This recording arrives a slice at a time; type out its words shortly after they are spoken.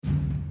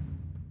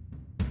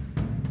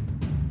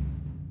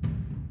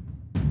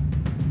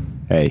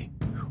Hey,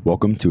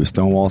 welcome to a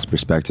Stonewall's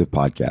Perspective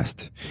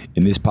podcast.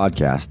 In this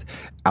podcast,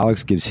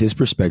 Alex gives his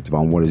perspective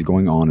on what is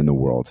going on in the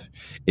world.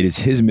 It is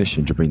his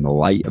mission to bring the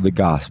light of the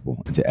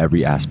gospel into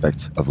every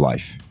aspect of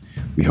life.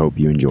 We hope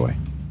you enjoy.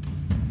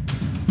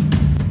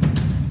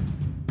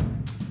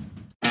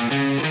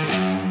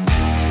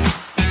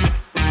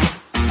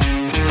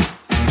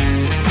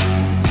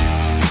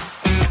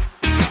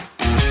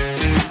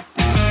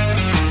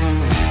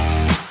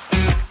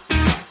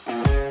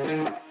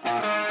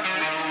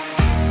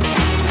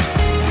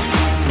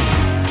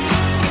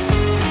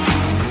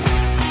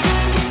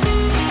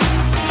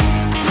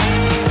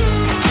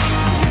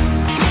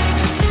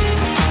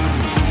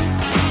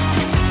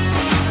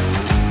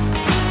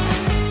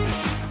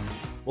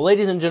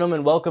 Ladies and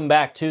gentlemen, welcome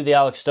back to the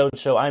Alex Stone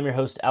Show. I'm your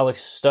host,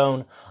 Alex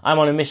Stone. I'm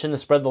on a mission to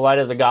spread the light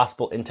of the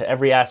gospel into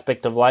every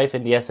aspect of life,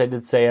 and yes, I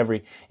did say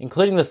every,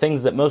 including the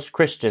things that most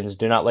Christians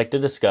do not like to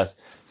discuss,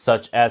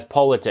 such as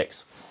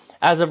politics.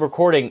 As of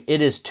recording,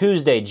 it is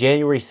Tuesday,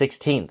 January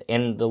 16th,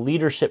 and the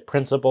leadership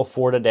principle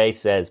for today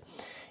says,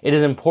 "It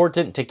is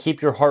important to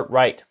keep your heart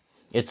right.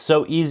 It's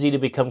so easy to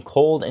become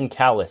cold and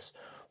callous.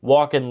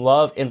 Walk in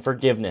love and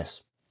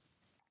forgiveness.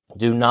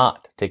 Do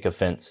not take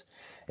offense.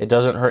 It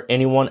doesn't hurt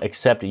anyone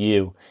except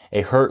you.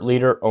 A hurt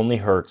leader only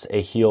hurts. A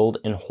healed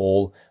and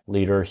whole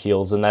leader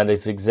heals." And that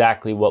is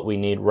exactly what we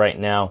need right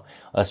now,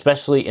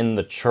 especially in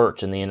the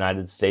church in the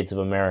United States of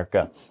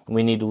America.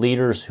 We need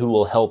leaders who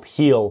will help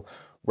heal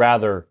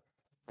rather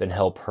than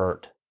help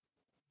hurt.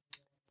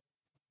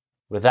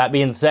 With that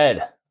being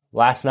said,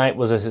 last night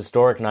was a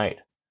historic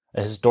night,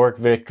 a historic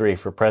victory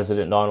for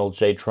President Donald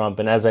J. Trump.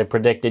 And as I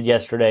predicted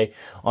yesterday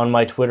on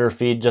my Twitter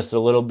feed just a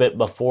little bit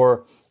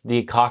before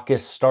the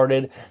caucus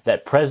started,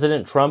 that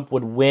President Trump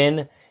would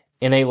win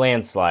in a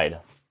landslide.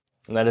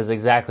 And that is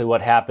exactly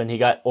what happened. He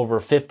got over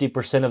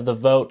 50% of the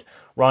vote.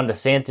 Ron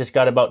DeSantis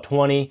got about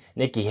 20%,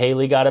 Nikki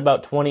Haley got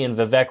about 20%, and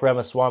Vivek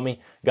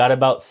Ramaswamy got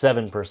about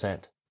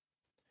 7%.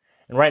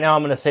 And right now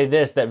I'm going to say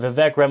this, that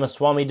Vivek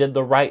Ramaswamy did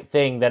the right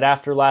thing, that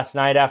after last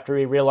night, after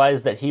he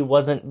realized that he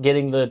wasn't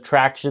getting the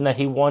traction that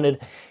he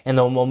wanted and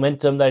the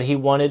momentum that he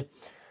wanted,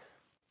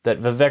 that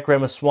Vivek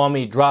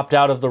Ramaswamy dropped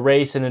out of the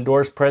race and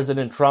endorsed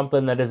President Trump,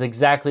 and that is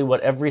exactly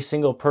what every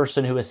single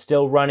person who is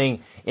still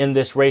running in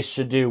this race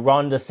should do.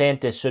 Ron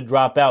DeSantis should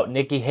drop out.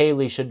 Nikki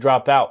Haley should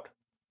drop out.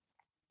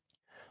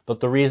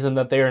 But the reason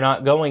that they are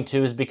not going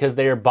to is because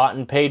they are bought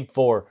and paid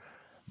for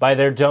by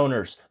their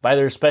donors, by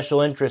their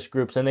special interest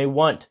groups, and they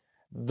want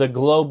the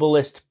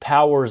globalist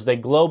powers, the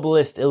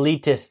globalist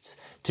elitists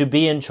to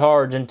be in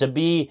charge and to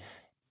be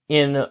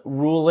in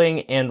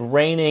ruling and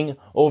reigning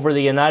over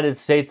the United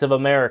States of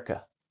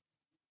America.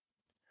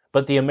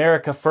 But the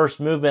America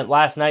First movement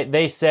last night,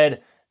 they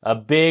said a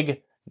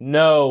big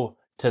no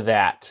to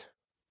that.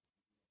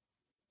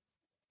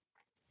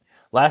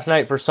 Last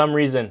night, for some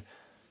reason,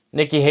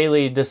 Nikki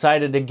Haley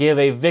decided to give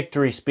a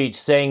victory speech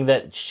saying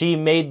that she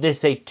made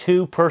this a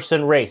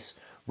two-person race.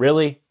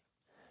 Really?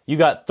 You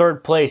got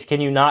third place. Can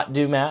you not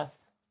do math?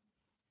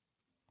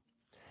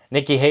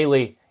 Nikki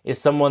Haley is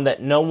someone that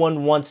no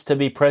one wants to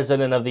be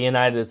president of the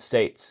United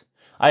States.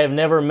 I have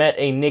never met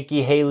a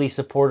Nikki Haley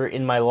supporter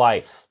in my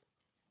life.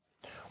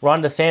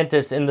 Ron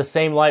DeSantis, in the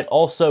same light,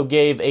 also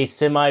gave a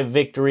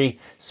semi-victory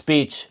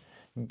speech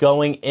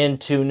going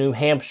into New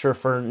Hampshire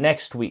for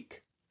next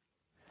week.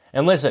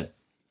 And listen,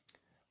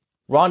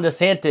 Ron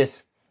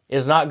DeSantis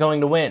is not going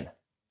to win.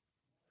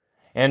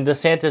 And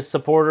DeSantis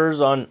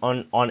supporters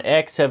on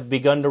X have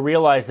begun to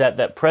realize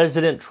that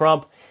President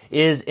Trump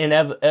is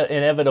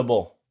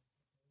inevitable.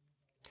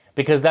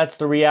 Because that's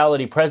the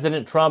reality.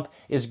 President Trump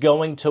is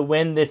going to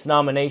win this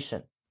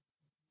nomination.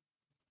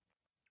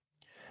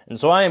 And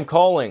so I am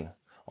calling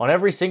on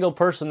every single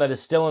person that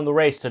is still in the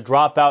race to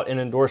drop out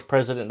and endorse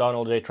President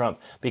Donald J. Trump,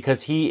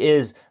 because he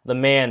is the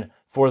man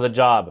for the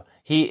job.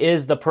 He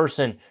is the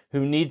person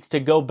who needs to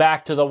go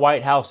back to the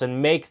White House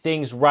and make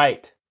things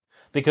right.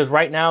 Because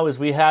right now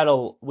we have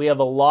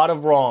a lot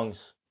of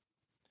wrongs.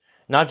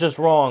 Not just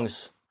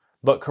wrongs,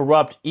 but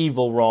corrupt,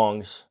 evil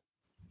wrongs.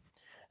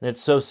 And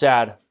it's so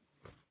sad.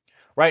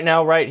 Right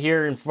now, right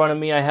here in front of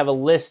me, I have a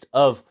list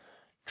of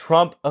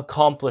Trump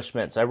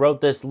accomplishments. I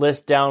wrote this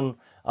list down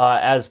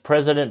as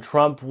President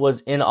Trump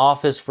was in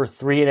office for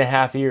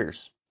 3.5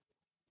 years.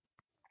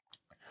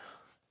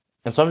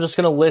 And so I'm just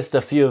going to list a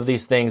few of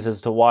these things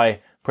as to why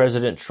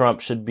President Trump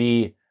should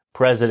be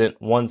president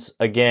once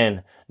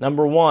again.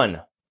 Number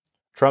 1,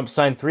 Trump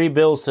signed 3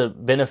 bills to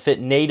benefit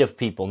Native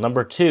people.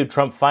 Number 2,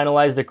 Trump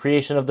finalized the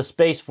creation of the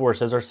Space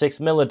Force as our 6th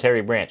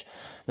military branch.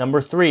 Number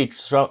 3,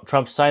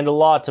 Trump signed a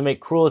law to make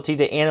cruelty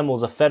to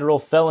animals a federal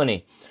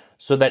felony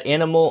so that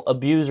animal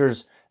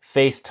abusers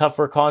face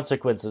tougher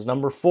consequences.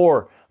 Number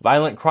 4,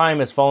 violent crime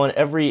had fallen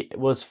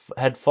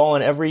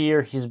every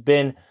year he's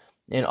been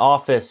in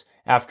office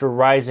after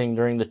rising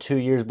during the 2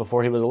 years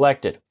before he was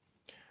elected.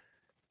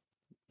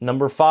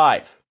 Number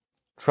 5,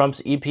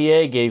 Trump's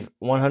EPA gave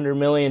 $100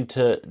 million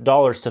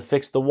to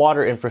fix the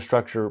water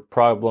infrastructure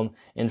problem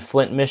in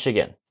Flint,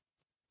 Michigan.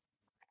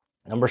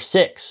 Number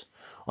 6,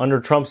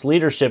 under Trump's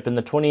leadership in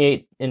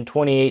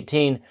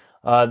 2018,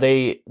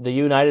 The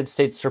United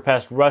States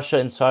surpassed Russia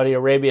and Saudi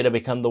Arabia to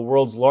become the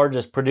world's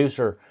largest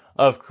producer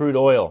of crude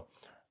oil.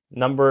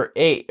 Number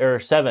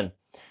 7.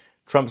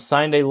 Trump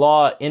signed a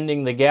law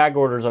ending the gag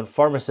orders on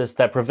pharmacists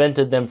that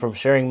prevented them from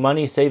sharing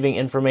money-saving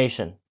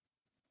information.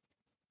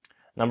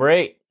 Number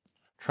 8.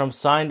 Trump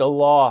signed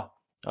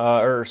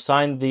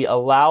signed the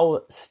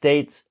Allow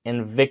States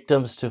and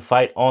Victims to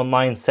Fight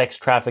Online Sex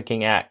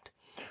Trafficking Act,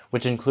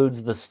 which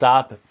includes the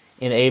Stop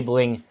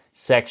Enabling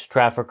Sex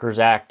Traffickers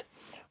Act,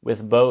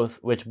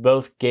 which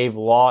both gave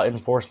law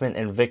enforcement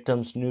and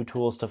victims new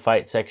tools to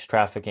fight sex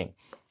trafficking.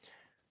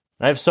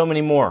 And I have so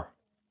many more.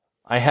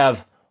 I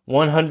have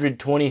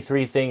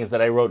 123 things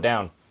that I wrote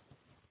down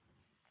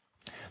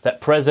that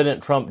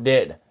President Trump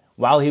did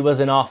while he was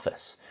in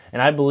office.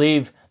 And I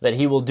believe that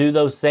he will do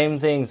those same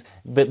things,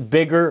 but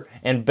bigger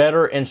and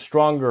better and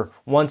stronger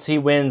once he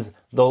wins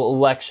the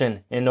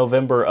election in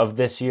November of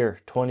this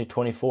year,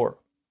 2024.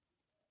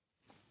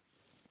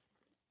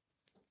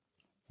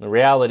 The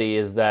reality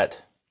is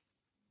that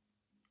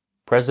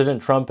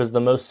President Trump is the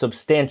most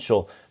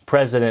substantial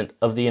president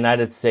of the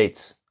United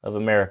States of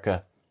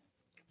America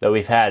that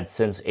we've had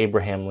since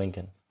Abraham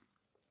Lincoln.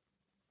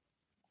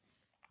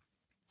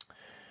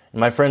 And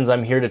my friends,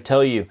 I'm here to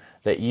tell you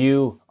that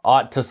you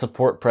ought to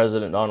support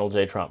President Donald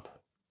J. Trump.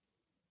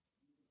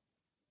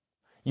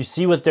 You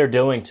see what they're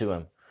doing to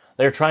him.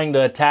 They're trying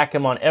to attack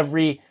him on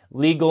every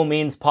legal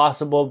means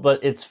possible,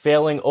 but it's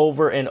failing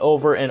over and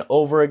over and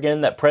over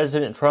again that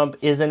President Trump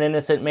is an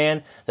innocent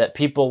man, that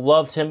people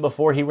loved him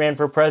before he ran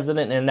for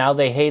president, and now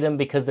they hate him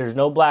because there's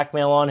no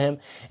blackmail on him,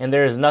 and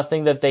there is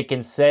nothing that they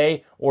can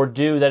say or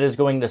do that is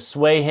going to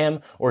sway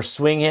him or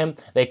swing him.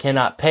 They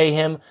cannot pay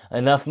him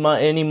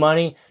any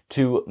money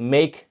to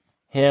make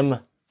him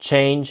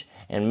change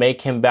and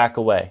make him back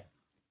away.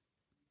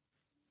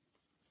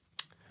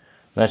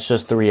 That's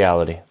just the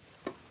reality.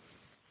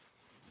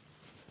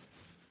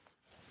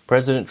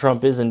 President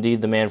Trump is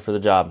indeed the man for the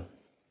job.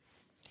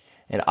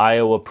 And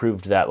Iowa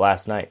proved that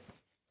last night.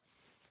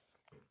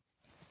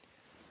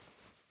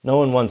 No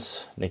one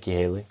wants Nikki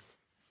Haley.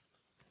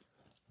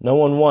 No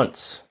one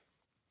wants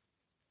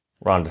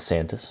Ron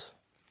DeSantis.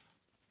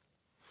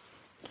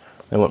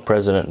 They want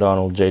President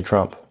Donald J.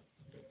 Trump.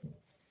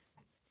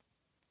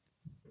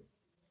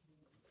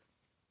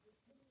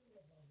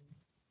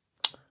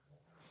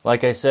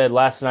 Like I said,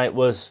 last night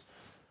was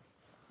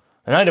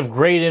a night of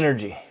great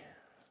energy.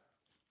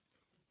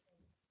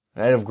 A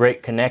night of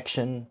great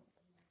connection.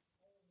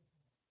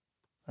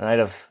 A night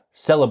of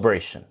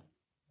celebration.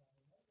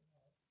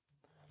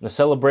 The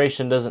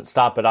celebration doesn't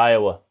stop at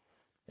Iowa.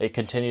 It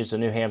continues to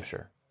New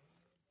Hampshire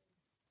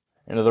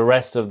and to the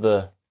rest of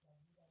the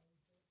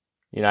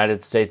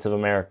United States of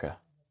America.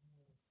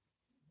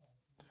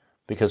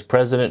 Because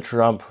President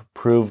Trump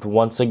proved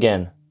once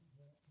again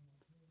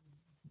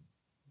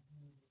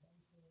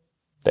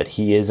that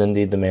he is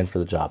indeed the man for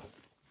the job.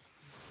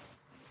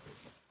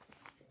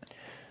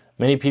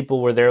 Many people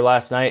were there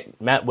last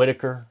night. Matt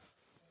Whitaker,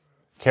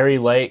 Carrie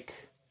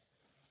Lake,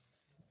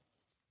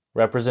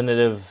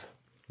 Representative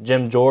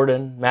Jim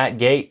Jordan, Matt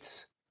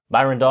Gaetz,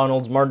 Byron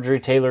Donalds, Marjorie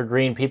Taylor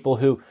Greene, people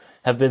who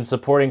have been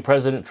supporting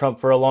President Trump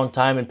for a long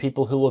time and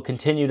people who will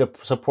continue to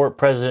support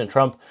President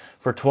Trump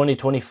for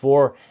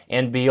 2024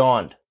 and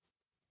beyond.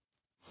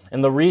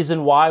 And the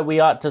reason why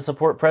we ought to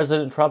support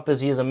President Trump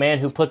is he is a man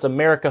who puts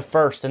America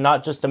first, and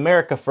not just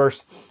America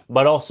first,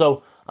 but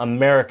also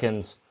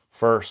Americans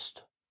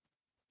first.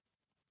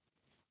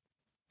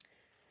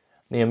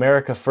 The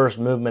America First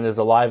movement is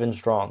alive and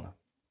strong.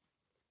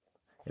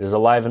 It is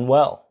alive and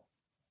well.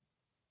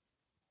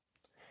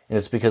 And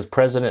it's because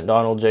President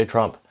Donald J.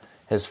 Trump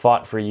has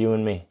fought for you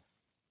and me.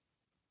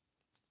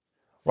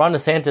 Ron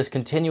DeSantis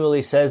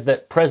continually says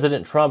that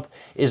President Trump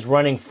is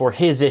running for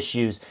his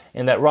issues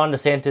and that Ron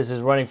DeSantis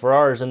is running for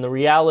ours. And the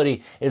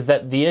reality is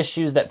that the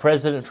issues that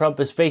President Trump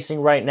is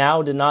facing right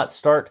now did not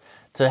start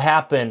to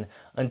happen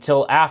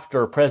until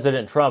after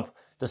President Trump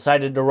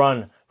decided to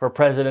run for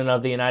President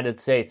of the United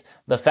States.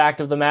 The fact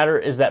of the matter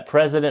is that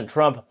President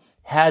Trump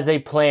has a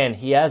plan,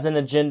 he has an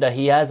agenda,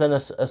 he has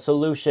a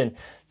solution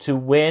to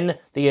win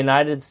the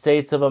United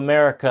States of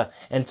America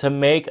and to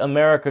make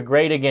America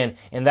great again.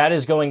 And that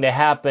is going to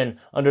happen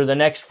under the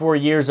next 4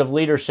 years of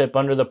leadership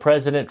under the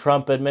President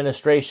Trump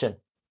administration.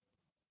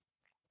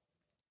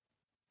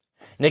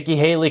 Nikki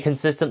Haley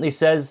consistently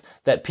says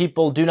that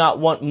people do not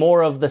want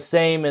more of the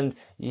same, and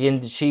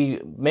she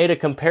made a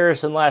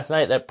comparison last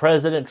night that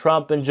President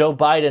Trump and Joe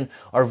Biden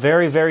are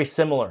very, very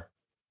similar.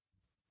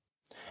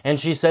 And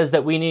she says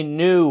that we need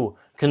new,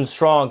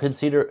 strong,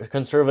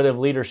 conservative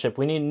leadership.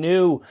 We need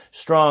new,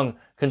 strong,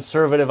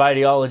 conservative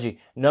ideology.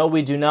 No,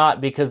 we do not,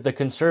 because the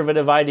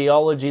conservative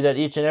ideology that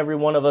each and every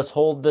one of us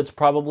hold that's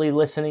probably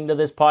listening to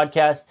this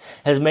podcast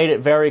has made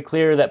it very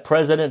clear that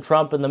President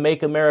Trump and the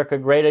Make America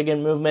Great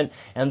Again movement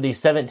and the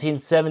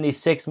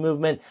 1776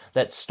 movement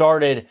that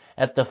started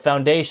at the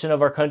foundation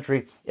of our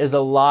country is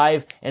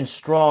alive and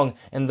strong.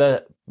 And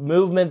the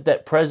movement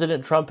that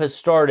President Trump has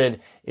started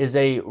is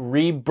a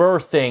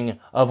rebirthing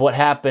of what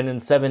happened in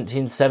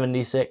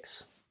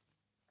 1776.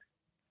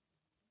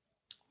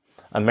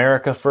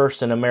 America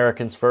first and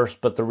Americans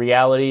first, but the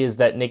reality is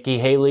that Nikki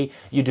Haley,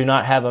 you do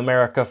not have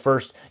America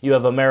first, you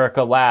have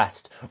America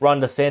last. Ron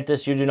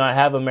DeSantis, you do not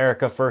have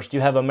America first,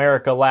 you have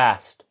America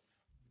last.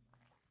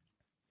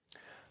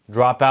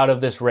 Drop out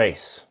of this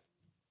race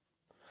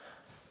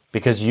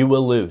because you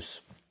will lose.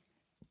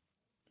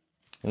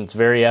 And it's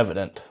very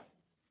evident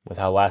with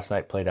how last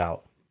night played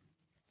out.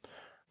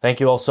 Thank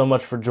you all so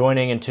much for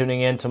joining and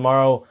tuning in.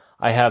 Tomorrow,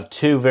 I have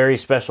two very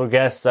special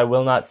guests. I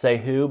will not say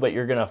who, but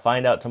you're going to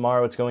find out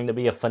tomorrow. It's going to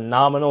be a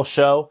phenomenal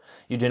show.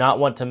 You do not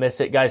want to miss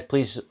it. Guys,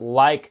 please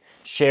like,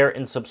 share,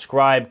 and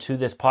subscribe to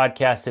this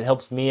podcast. It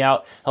helps me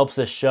out, helps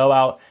this show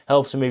out,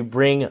 helps me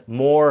bring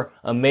more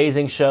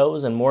amazing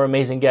shows and more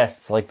amazing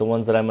guests like the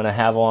ones that I'm going to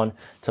have on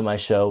to my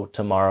show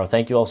tomorrow.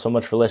 Thank you all so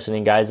much for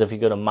listening, guys. If you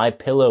go to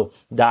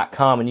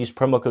mypillow.com and use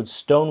promo code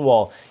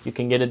Stonewall, you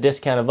can get a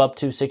discount of up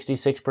to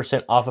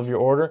 66% off of your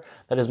order.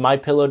 That is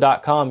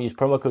mypillow.com. Use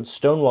promo code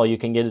Stonewall. You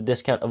can get a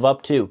discount of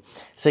up to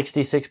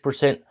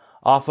 66%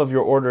 off of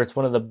your order. It's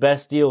one of the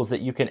best deals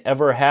that you can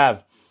ever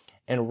have.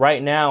 And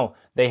right now,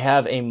 they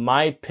have a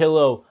My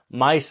Pillow,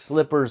 My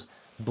Slippers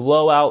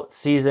blowout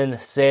season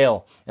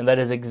sale. And that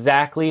is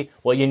exactly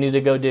what you need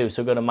to go do.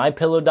 So go to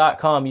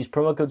mypillow.com, use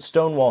promo code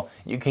Stonewall.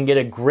 You can get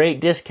a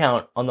great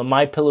discount on the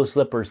My Pillow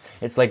slippers.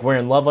 It's like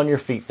wearing love on your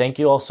feet. Thank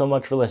you all so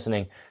much for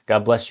listening.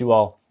 God bless you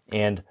all,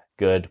 and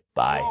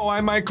goodbye. Oh,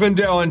 I'm Mike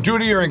Lindell, and due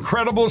to your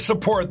incredible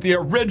support, the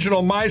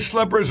original My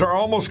Slippers are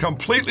almost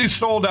completely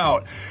sold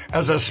out.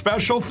 As a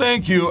special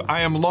thank you, I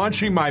am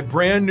launching my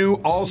brand new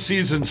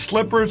all-season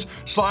slippers,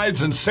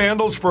 slides, and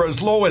sandals for as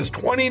low as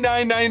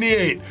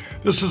 $29.98.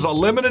 This is a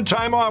limited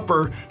time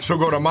offer, so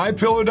go to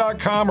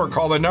mypillow.com or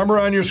call the number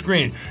on your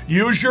screen.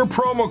 Use your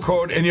promo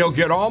code, and you'll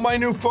get all my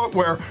new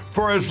footwear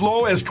for as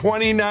low as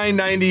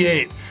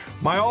 $29.98.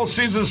 My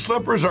all-season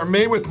slippers are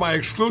made with my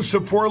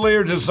exclusive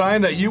 4-layer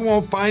design that you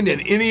won't find in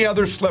any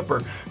other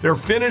slipper. They're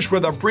finished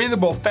with a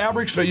breathable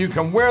fabric so you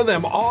can wear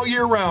them all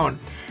year round.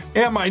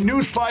 And my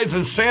new slides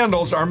and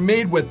sandals are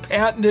made with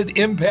patented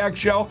impact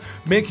gel,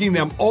 making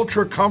them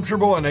ultra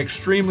comfortable and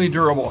extremely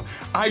durable.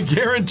 I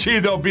guarantee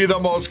they'll be the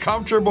most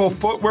comfortable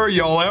footwear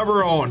you'll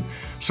ever own.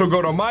 So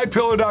go to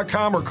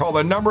mypillow.com or call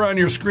the number on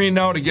your screen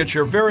now to get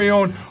your very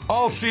own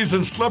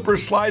all-season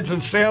slippers, slides,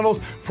 and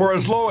sandals for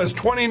as low as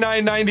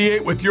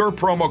 $29.98 with your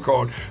promo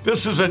code.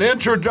 This is an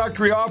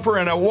introductory offer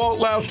and it won't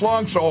last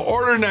long, so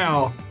order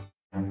now.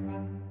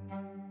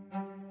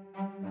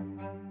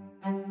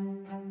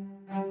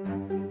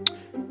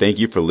 Thank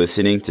you for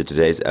listening to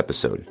today's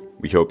episode.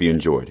 We hope you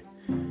enjoyed.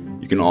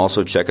 You can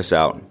also check us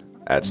out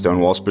at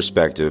Stonewall's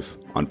Perspective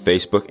on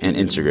Facebook and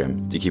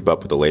Instagram to keep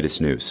up with the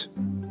latest news.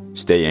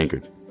 Stay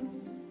anchored.